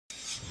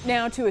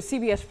Now to a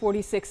CBS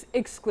 46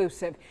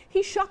 exclusive.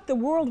 He shocked the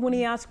world when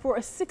he asked for a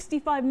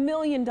 $65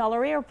 million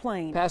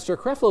airplane. Pastor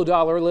Creflo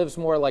Dollar lives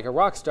more like a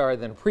rock star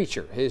than a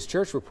preacher. His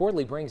church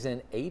reportedly brings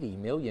in $80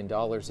 million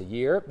a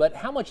year. But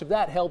how much of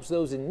that helps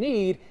those in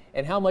need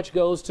and how much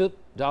goes to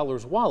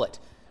Dollar's wallet?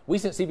 We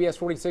sent CBS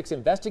 46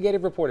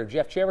 investigative reporter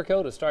Jeff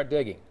Cherico to start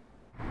digging.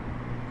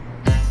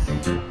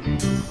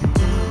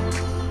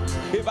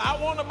 If I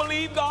want to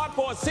believe God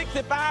for a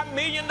 $65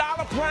 million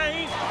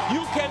plane,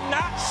 you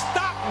cannot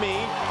stop me.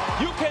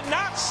 You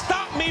cannot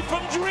stop me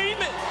from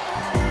dreaming.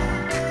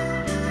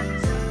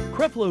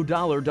 Creflo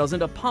Dollar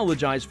doesn't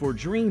apologize for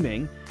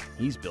dreaming.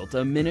 He's built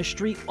a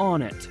ministry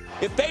on it.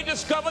 If they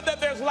discover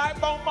that there's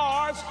life on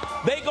Mars,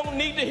 they're going to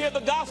need to hear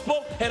the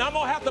gospel, and I'm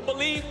going to have to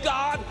believe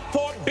God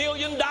for $1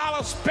 billion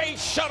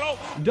space shuttle.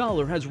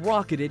 Dollar has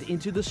rocketed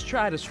into the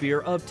stratosphere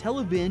of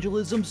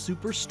televangelism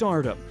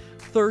superstardom.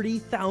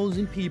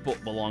 30,000 people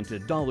belong to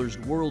Dollar's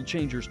World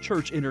Changers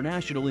Church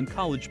International in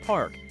College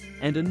Park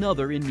and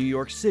another in New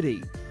York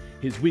City.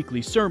 His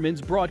weekly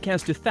sermons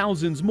broadcast to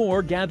thousands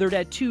more gathered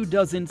at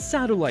 24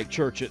 satellite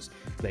churches.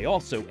 They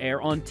also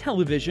air on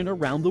television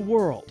around the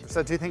world.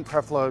 So do you think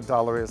Creflo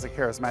Dollar is a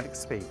charismatic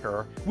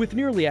speaker? With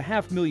nearly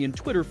 500,000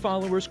 Twitter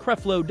followers,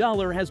 Creflo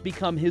Dollar has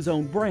become his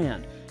own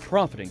brand,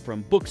 profiting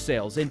from book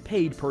sales and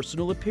paid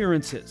personal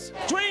appearances.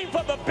 Dream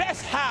for the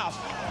best house.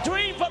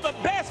 Dream for the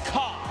best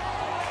car.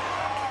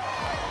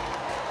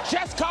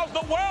 Just because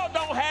the world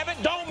don't have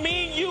it don't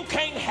mean you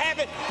can't have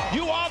it.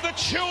 You are the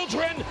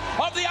children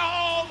of the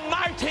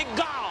Almighty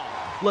God.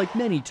 Like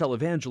many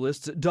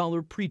televangelists,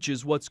 Dollar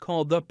preaches what's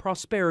called the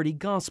prosperity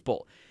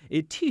gospel.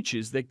 It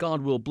teaches that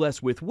God will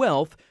bless with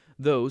wealth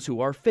those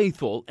who are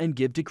faithful and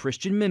give to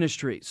Christian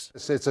ministries.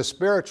 It's a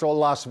spiritual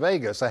Las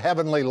Vegas, a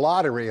heavenly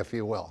lottery, if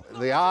you will.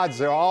 The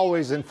odds are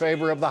always in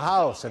favor of the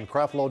house, and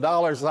Creflo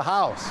Dollar's the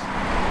house.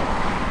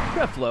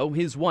 Creflo,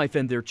 his wife,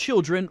 and their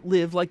children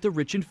live like the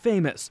rich and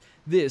famous.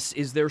 This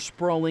is their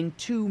sprawling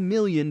 $2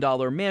 million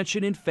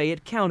mansion in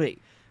Fayette County.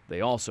 They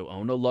also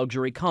own a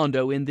luxury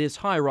condo in this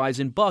high-rise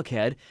in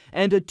Buckhead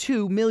and a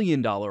 $2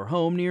 million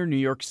home near New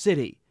York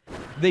City.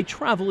 They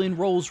travel in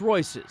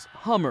Rolls-Royces,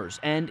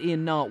 Hummers, and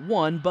in not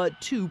one but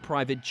two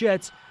private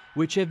jets,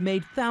 which have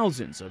made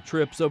thousands of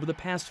trips over the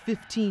past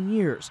 15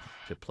 years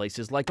to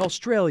places like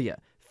Australia,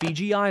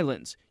 Fiji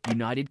Islands,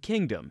 United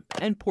Kingdom,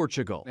 and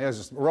Portugal.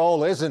 His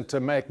role isn't to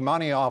make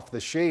money off the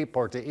sheep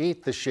or to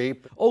eat the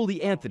sheep.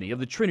 Ole Anthony of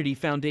the Trinity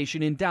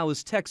Foundation in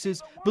Dallas,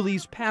 Texas,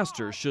 believes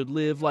pastors should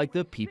live like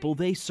the people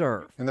they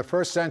serve. In the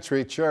first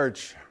century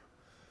church,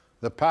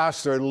 the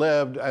pastor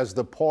lived as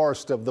the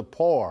poorest of the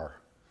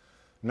poor,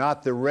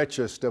 not the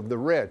richest of the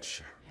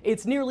rich.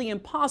 It's nearly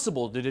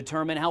impossible to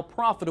determine how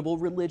profitable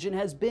religion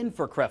has been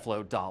for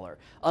Creflo Dollar.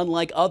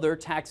 Unlike other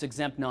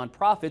tax-exempt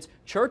nonprofits,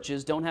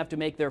 churches don't have to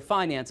make their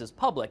finances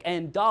public,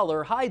 and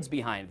Dollar hides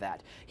behind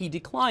that. He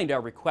declined our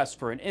request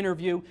for an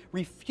interview,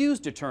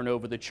 refused to turn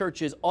over the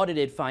church's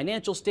audited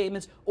financial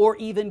statements, or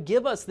even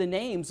give us the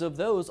names of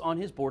those on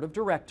his board of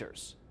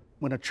directors.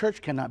 When a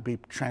church cannot be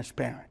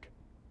transparent,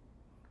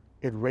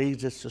 it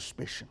raises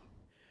suspicion.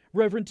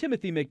 Reverend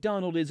Timothy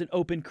McDonald is an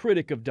open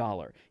critic of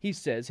Dollar. He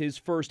says his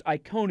First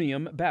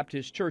Iconium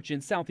Baptist Church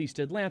in Southeast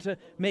Atlanta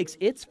makes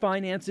its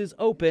finances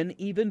open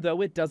even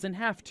though it doesn't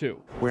have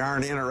to. We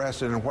aren't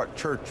interested in what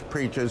church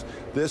preaches.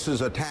 This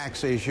is a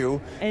tax issue.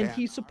 And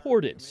he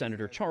supported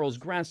Senator Charles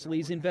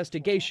Grassley's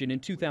investigation in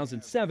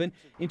 2007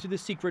 into the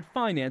secret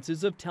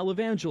finances of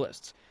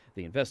televangelists.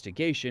 The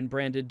investigation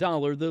branded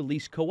Dollar the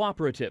least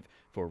cooperative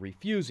for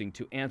refusing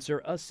to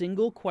answer a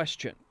single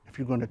question. If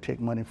you're going to take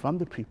money from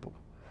the people,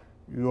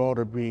 you ought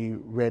to be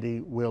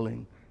ready,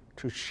 willing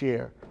to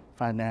share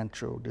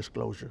financial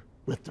disclosure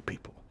with the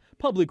people.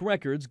 Public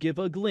records give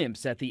a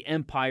glimpse at the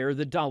empire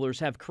the Dollars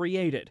have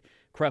created.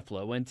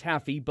 Creflo and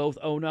Taffy both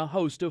own a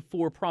host of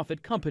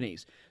for-profit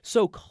companies,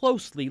 so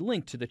closely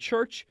linked to the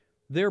church,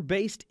 they're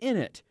based in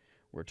it.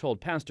 We're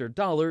told Pastor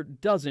Dollar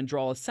doesn't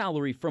draw a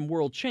salary from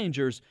World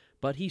Changers,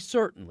 but he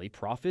certainly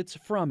profits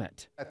from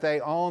it.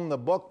 They own the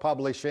book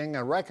publishing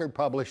and record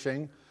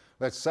publishing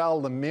that sell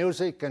the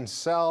music and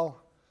sell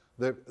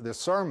the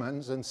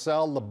sermons and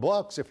sell the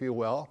books, if you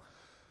will,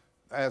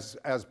 as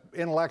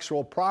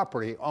intellectual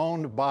property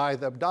owned by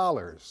the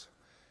Dollars.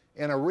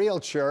 In a real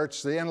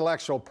church, the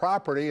intellectual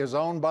property is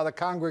owned by the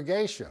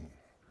congregation,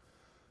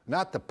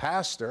 not the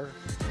pastor.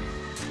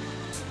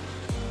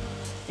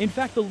 In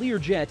fact, the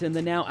Learjet and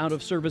the now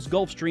out-of-service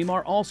Gulfstream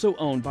are also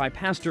owned by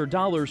Pastor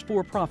Dollar's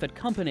for-profit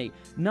company,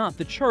 not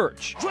the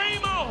church.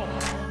 Dream on!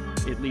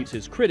 It leaves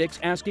his critics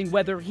asking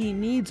whether he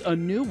needs a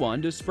new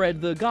one to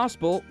spread the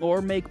gospel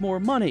or make more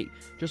money.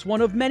 Just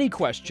one of many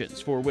questions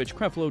for which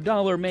Creflo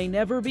Dollar may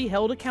never be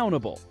held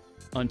accountable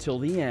until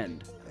the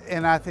end.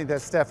 And I think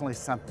that's definitely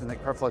something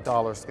that Creflo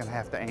Dollar is going to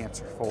have to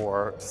answer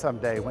for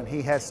someday when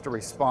he has to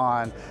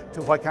respond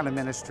to what kind of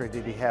ministry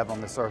did he have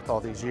on this earth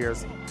all these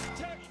years.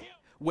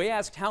 We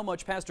asked how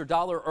much Pastor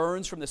Dollar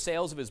earns from the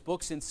sales of his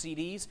books and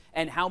CDs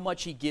and how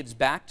much he gives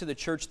back to the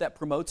church that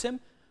promotes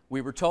him.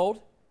 We were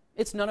told,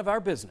 it's none of our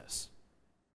business.